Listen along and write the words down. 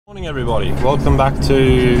Morning everybody, welcome back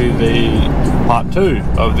to the part 2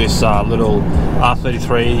 of this little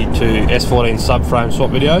R33 to S14 subframe swap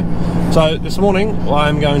video. So this morning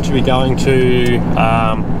I'm going to be going to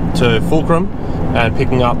Fulcrum and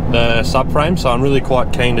picking up the subframe, so I'm really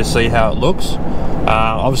quite keen to see how it looks.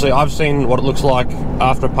 Obviously I've seen what it looks like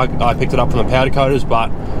after I picked it up from the powder coaters,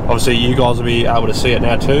 but obviously you guys will be able to see it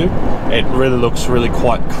now too. It really looks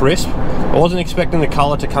quite crisp. I wasn't expecting the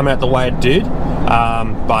colour to come out the way it did,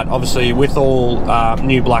 but obviously with all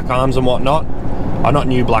new black arms and whatnot, not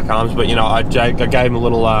new black arms, but you know, I gave them a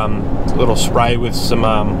little spray with some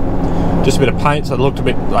just a bit of paint, so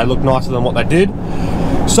they looked nicer than what they did.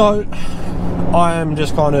 So I am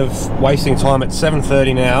just kind of wasting time at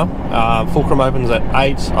 7:30 now. Fulcrum opens at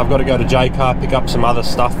 8. I've got to go to J-Car, pick up some other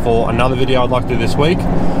stuff for another video I'd like to do this week.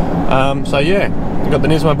 So yeah, I've got the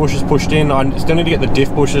Nismo bushes pushed in. I still need to get the diff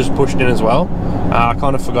bushes pushed in as well. I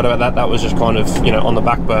kind of forgot about that. That was just kind of, you know, on the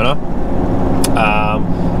back burner.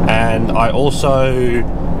 And I also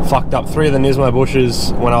fucked up 3 of the Nismo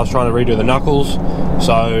bushes when I was trying to redo the knuckles.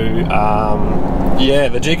 So yeah,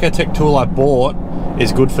 the GK-Tech tool I bought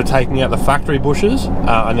is good for taking out the factory bushes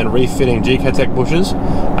and then refitting GK-Tech bushes,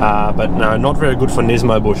 but no, not very good for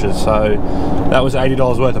Nismo bushes. So that was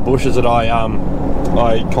 $80 worth of bushes that I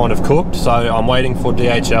kind of cooked. So I'm waiting for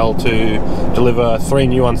DHL to deliver 3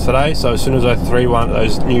 new ones today. So as soon as those 3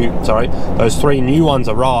 new ones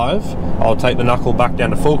arrive, I'll take the knuckle back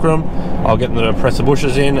down to Fulcrum. I'll get them to press the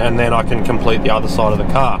bushes in, and then I can complete the other side of the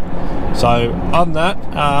car. So other than that,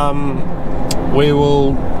 we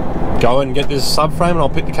will go and get this subframe, and I'll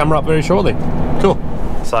pick the camera up very shortly. Cool.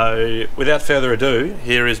 So without further ado,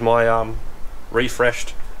 here is my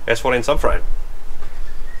refreshed S14 subframe.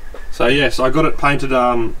 So yes, I got it painted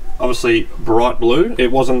obviously bright blue.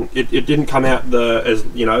 It didn't come out as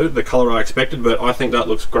you know, the color I expected, but I think that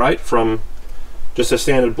looks great from just a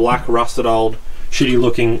standard black rusted old shitty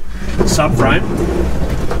looking subframe.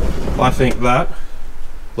 I think that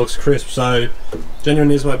looks crisp. So genuine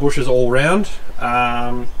Nismo bushes all round.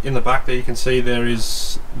 In the back there you can see there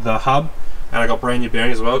is the hub, and I got brand new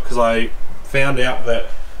bearings as well, because I found out that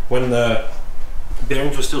when the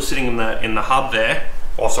bearings were still sitting in the hub there,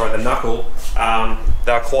 or sorry, the knuckle,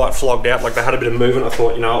 they were quite flogged out, like they had a bit of movement. I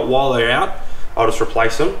thought, you know, while they're out, I'll just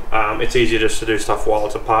replace them. It's easier just to do stuff while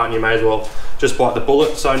it's apart, and you may as well just bite the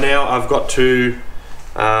bullet. So now I've got to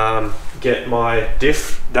get my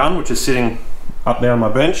diff done, which is sitting up there on my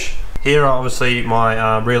bench. Here are obviously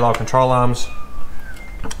my rear load control arms,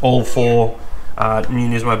 all 4 new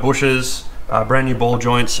Nismo bushes, brand new ball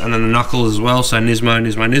joints, and then the knuckles as well. So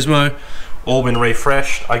Nismo, all been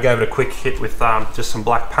refreshed. I gave it a quick hit with just some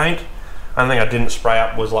black paint. One thing I didn't spray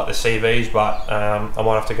up was like the CVs, but I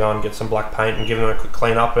might have to go and get some black paint and give them a quick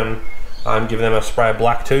clean up, and give them a spray of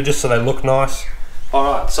black too, just so they look nice.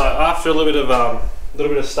 Alright, so after a little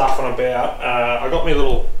bit of stuff on about, I got me a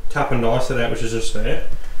little tap and die set out, which is just there.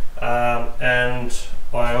 And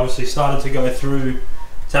I obviously started to go through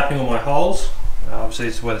tapping all my holes. Obviously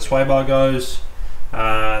this is where the sway bar goes.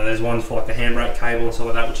 There's one for like the handbrake cable and stuff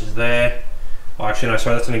like that, which is there. Oh, actually no,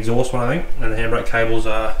 sorry, that's an exhaust one I think, and the handbrake cables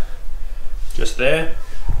are just there.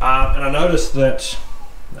 And I noticed that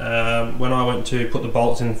when I went to put the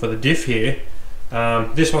bolts in for the diff here,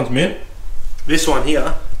 this one's mint. This one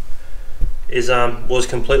here is was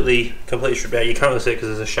completely stripped out. You can't really see it because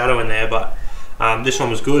there's a shadow in there, but this one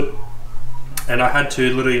was good, and I had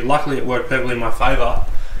to literally, luckily it worked perfectly in my favour.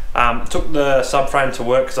 Took the subframe to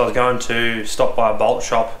work because I was going to stop by a bolt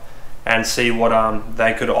shop and see what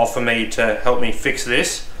they could offer me to help me fix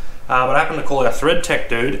this. But I happened to call our thread tech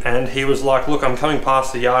dude, and he was like, look, I'm coming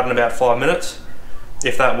past the yard in about 5 minutes.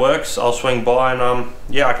 If that works, I'll swing by and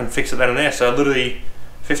yeah, I can fix it then and there. So literally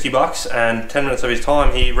 50 bucks and 10 minutes of his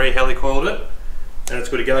time, he re-helicoiled it, and it's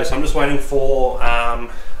good to go. So I'm just waiting for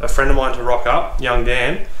a friend of mine to rock up, young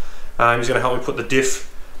Dan. He's going to help me put the diff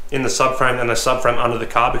in the subframe and the subframe under the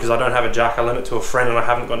car, because I don't have a jack. I lent it to a friend and I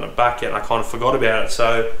haven't gotten it back yet, and I kind of forgot about it.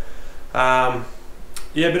 So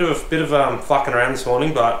yeah, a bit of fucking around this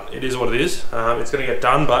morning, but it is what it is. It's going to get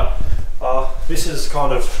done, but this is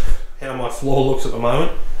kind of how my floor looks at the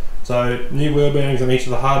moment. So new wheel bearings on each of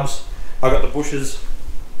the hubs. I got the bushes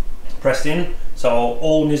pressed in, so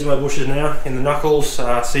all Nismo bushes now in the knuckles.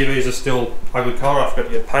 CVs are still ugly colour. I forgot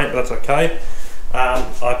to get paint, but that's okay.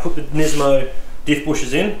 I put the Nismo diff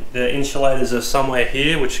bushes in. The insulators are somewhere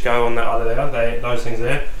here, which go on the other there. Those things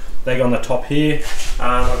there, they go on the top here.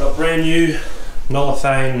 I've got brand new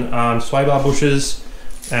Nolithane sway bar bushes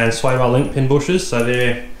and sway bar link pin bushes, so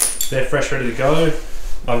they're fresh, ready to go.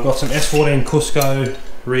 I've got some S14 Cusco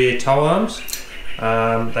rear toe arms.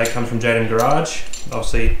 They come from JDM Garage.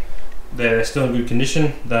 Obviously they're still in good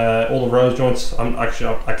condition. All the rose joints,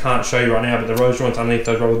 I can't show you right now, but the rose joints underneath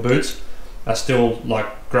those rubber boots are still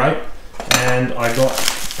like great. And I got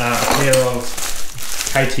a pair of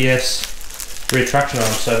KTS rear traction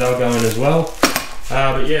arms, so they'll go in as well.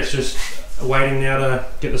 But yeah, it's just waiting now to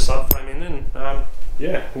get the subframe in, and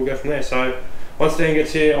yeah, we'll go from there. So once Dan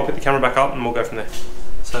gets here, I'll put the camera back up and we'll go from there.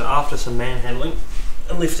 So after some manhandling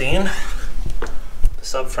and lifting in, the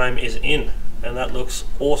subframe is in, and that looks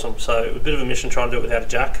awesome. So it was a bit of a mission trying to do it without a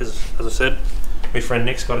jack, because as I said, my friend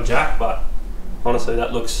Nick's got a jack, but honestly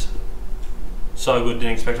that looks so good.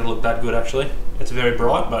 Didn't expect it to look that good actually. It's very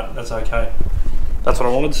bright, but that's okay. That's what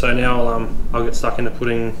I wanted. So now I'll get stuck into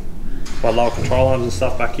putting my lower control arms and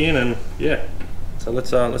stuff back in, and yeah, so let's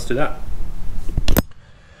do that.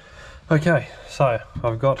 Okay, so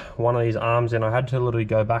I've got one of these arms in. I had to literally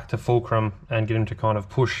go back to fulcrum and get him to kind of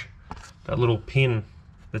push that little pin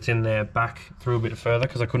that's in there back through a bit further,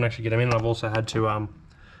 because I couldn't actually get him in. And I've also had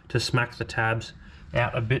to smack the tabs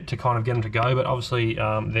out a bit to kind of get them to go, but obviously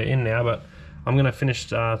they're in now. But I'm going to finish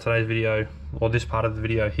today's video, or this part of the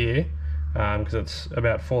video here, because it's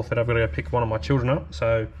about 4:30. I've got to go pick one of my children up.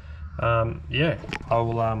 So yeah, I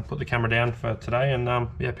will put the camera down for today, and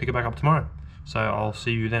yeah, pick it back up tomorrow. So I'll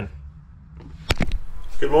see you then.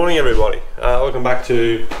 Good morning everybody, welcome back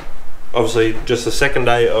to obviously just the second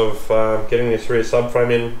day of getting this rear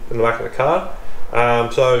subframe in the back of the car.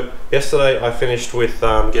 So yesterday I finished with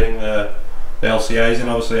getting the LCAs in.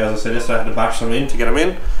 Obviously, as I said yesterday, I had to bash them in to get them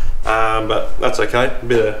in, but that's okay. A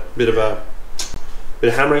bit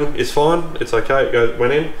of hammering is fine, it's okay, it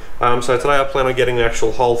went in. So today I plan on getting the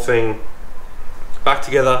actual whole thing back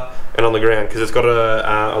together and on the ground, because it's got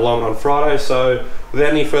a long on Friday. So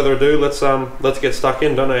without any further ado, let's get stuck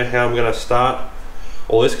in. Don't know how I'm going to start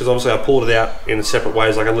all this, because obviously I pulled it out in separate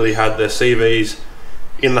ways. Like I literally had the CVs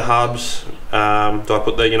in the hubs. Do I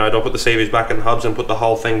put the CVs back in the hubs and put the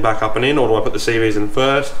whole thing back up and in, or do I put the CVs in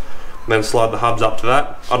first and then slide the hubs up to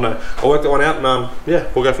that? I don't know. I'll work that one out, and yeah,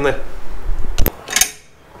 we'll go from there.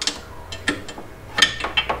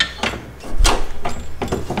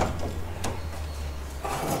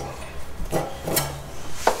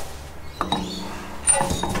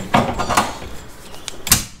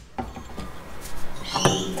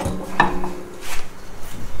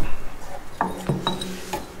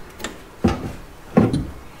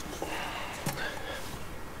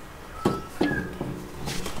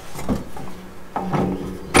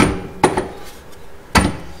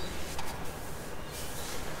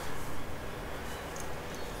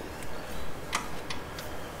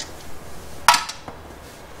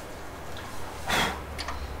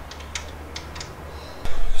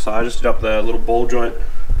 So I just did up the little ball joint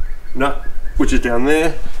nut, which is down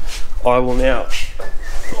there. I will now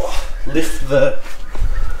lift the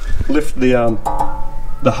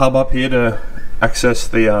hub up here to access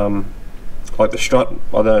the like the strut,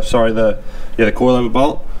 or the coilover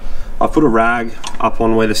bolt. I put a rag up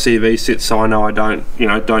on where the CV sits, so I know I don't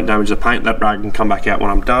damage the paint. That rag can come back out when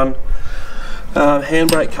I'm done.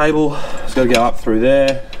 Handbrake cable has got to go up through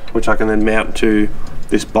there, which I can then mount to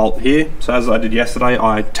this bolt here. So as I did yesterday,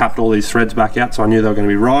 I tapped all these threads back out, so I knew they were going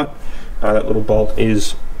to be right. That little bolt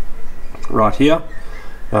is right here.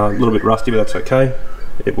 A little bit rusty, but that's okay.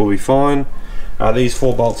 It will be fine. These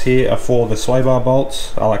 4 bolts here are for the sway bar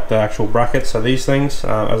bolts. I like the actual brackets, so these things,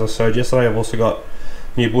 as I showed yesterday, I've also got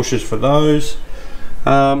new bushers for those.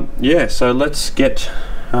 Yeah, so let's get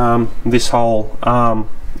this whole arm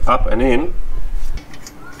up and in.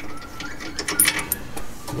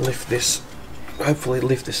 Lift this. Hopefully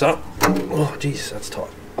lift this up. Oh jeez, that's tight.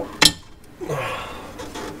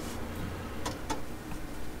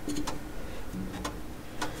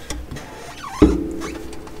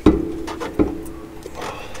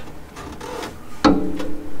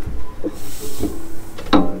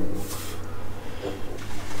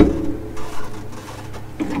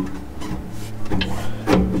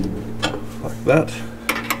 Like that.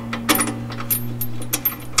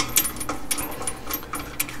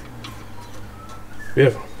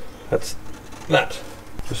 Beautiful. That's that.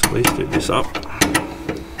 Just lifted this up.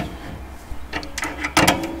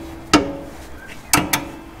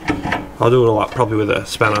 I'll do it all up probably with a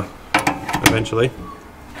spanner eventually,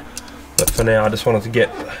 but for now I just wanted to get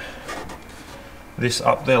this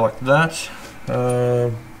up there like that.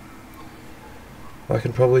 I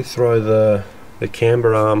can probably throw the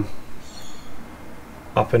camber arm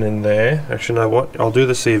up and in there. Actually, you know what? I'll do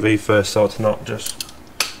the CV first, so it's not just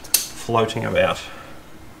floating about.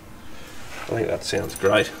 I think that sounds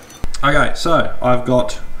great. Okay, so I've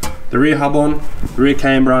got the rear hub on, the rear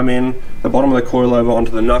camber arm in, the bottom of the coilover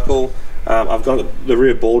onto the knuckle, I've got the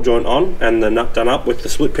rear ball joint on and the nut done up with the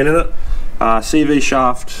split pin in it. CV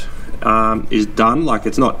shaft is done, like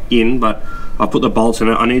it's not in, but I put the bolts in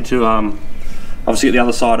it. I need to obviously get the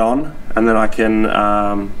other side on, and then I can,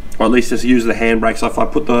 or at least just use the handbrake. So if I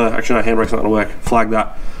put the, actually no, handbrake's not going to work, flag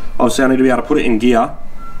that. Obviously I need to be able to put it in gear,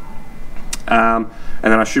 and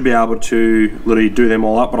then I should be able to literally do them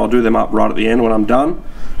all up, but I'll do them up right at the end when I'm done.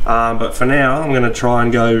 But for now, I'm going to try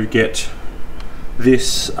and go get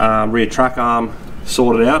this rear track arm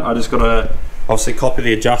sorted out. I just got to obviously copy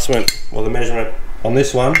the adjustment or the measurement on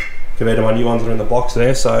this one compared to my new ones that are in the box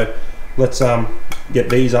there. So let's get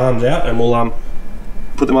these arms out and we'll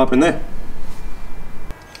put them up in there.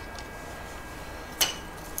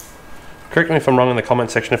 Correct me if I'm wrong in the comment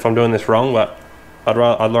section if I'm doing this wrong, but I'd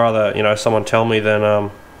rather, you know, someone tell me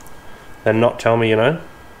than not tell me, you know.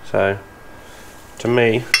 So to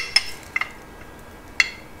me,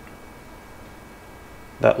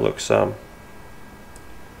 that looks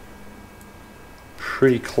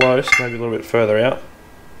pretty close, maybe a little bit further out.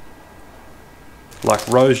 Like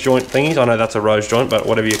rose joint thingies. I know that's a rose joint, but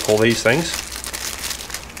whatever you call these things.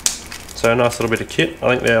 So a nice little bit of kit. I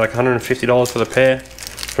think they're like $150 for the pair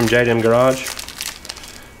from JDM Garage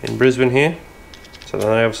in Brisbane here. So then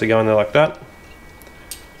they obviously go in there like that.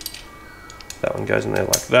 That one goes in there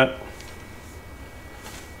like that.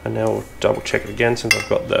 And now we'll double check it again since I've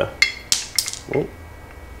got the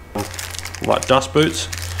like dust boots.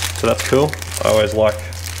 So that's cool. I always like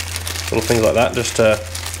little things like that just to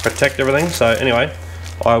protect everything. So anyway,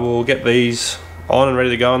 I will get these on and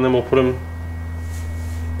ready to go, and then we'll put them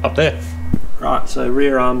up there. Right, so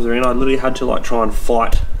rear arms are in. I literally had to like try and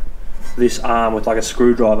fight this arm with like a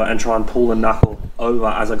screwdriver and try and pull the knuckle over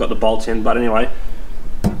as I got the bolts in. But anyway,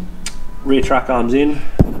 rear track arms in,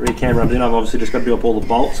 rear camber arms in. I've obviously just got to do up all the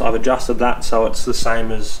bolts. I've adjusted that so it's the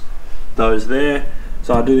same as those there.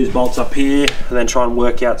 So I do these bolts up here and then try and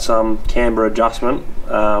work out some camber adjustment.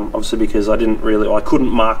 Obviously because I couldn't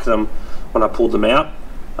mark them when I pulled them out.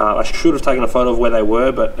 I should have taken a photo of where they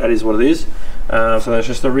were, but that is what it is. So there's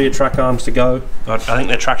just the rear track arms to go. I think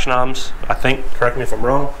they're traction arms, I think. Correct me if I'm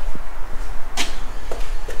wrong.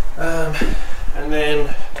 And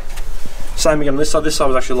then same again on this side. This side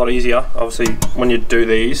was actually a lot easier. Obviously when you do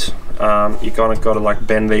these, you kind of got to like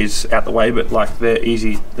bend these out the way, but like they're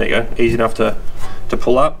easy. There you go, easy enough to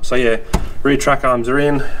pull up. So yeah, rear track arms are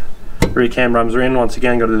in, rear camber arms are in. Once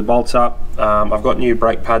again, got to do the bolts up. I've got new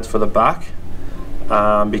brake pads for the back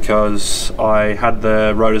because I had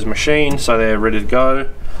the rotors machined, so they're ready to go.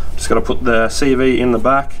 Just got to put the CV in the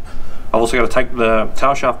back. I've also got to take the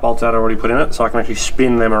tail shaft bolts out I already put in it, so I can actually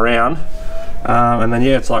spin them around. And then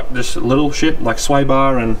yeah, it's like just little shit like sway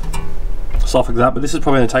bar and stuff like that. But this is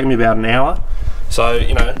probably going to take me about an hour. So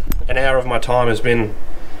you know, an hour of my time has been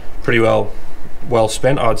pretty well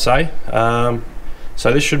spent, I'd say.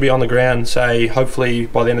 So this should be on the ground, say hopefully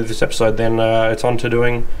by the end of this episode. Then it's on to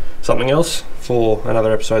doing something else for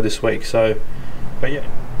another episode this week. So, but yeah,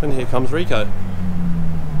 and here comes Rico.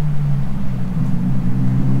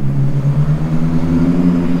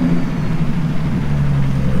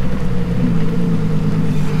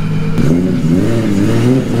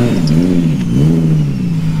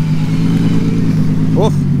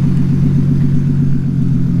 Woof.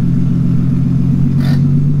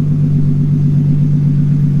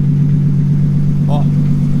 Oh.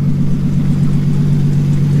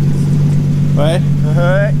 Right.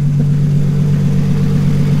 Alright.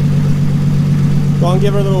 Go on,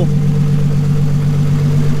 give her a little.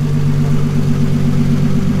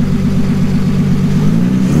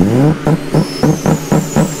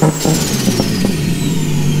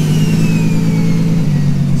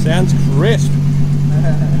 Sounds crisp.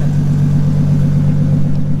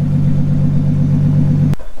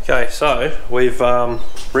 Okay, so we've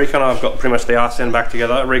Rico and I have got pretty much the arse end back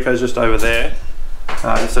together. Rico's just over there,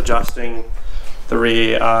 just adjusting the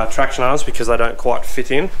rear traction arms because they don't quite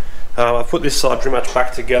fit in. I've put this side pretty much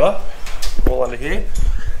back together, all under here.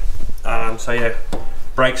 So yeah,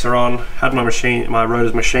 brakes are on. Had my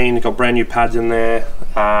rotors machined. Got brand new pads in there.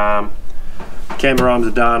 Camber arms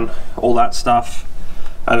are done. All that stuff.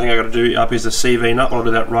 Only thing I got to do up is the CV nut. I'll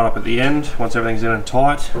do that right up at the end once everything's in and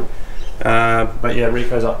tight. But yeah,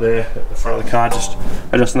 Rico's up there at the front of the car, just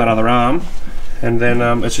adjusting that other arm, and then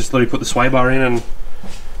it's just literally put the sway bar in and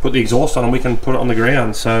put the exhaust on, and we can put it on the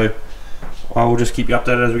ground. So I will just keep you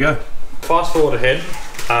updated as we go. Fast forward ahead,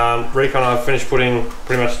 Rico and I have finished putting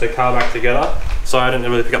pretty much the car back together. So I didn't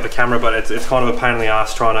really pick up the camera, but it's kind of a pain in the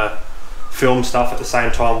ass trying to film stuff at the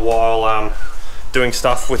same time while doing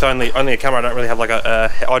stuff with only a camera. I don't really have like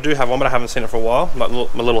I do have one, but I haven't seen it for a while, like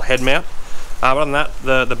my little head mount. Other than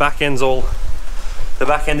that, the back end's all The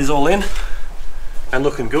back end is all in and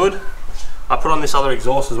looking good. I put on this other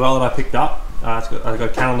exhaust as well that I picked up. I've got a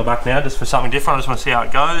can on the back now just for something different. I just want to see how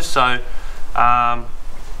it goes. So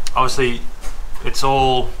obviously it's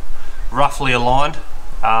all roughly aligned.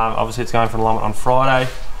 Obviously it's going for an alignment on Friday,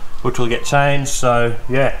 which will get changed, so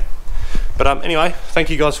yeah. But anyway, thank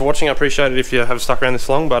you guys for watching. I appreciate it if you have stuck around this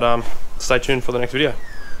long, but stay tuned for the next video.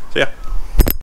 See ya.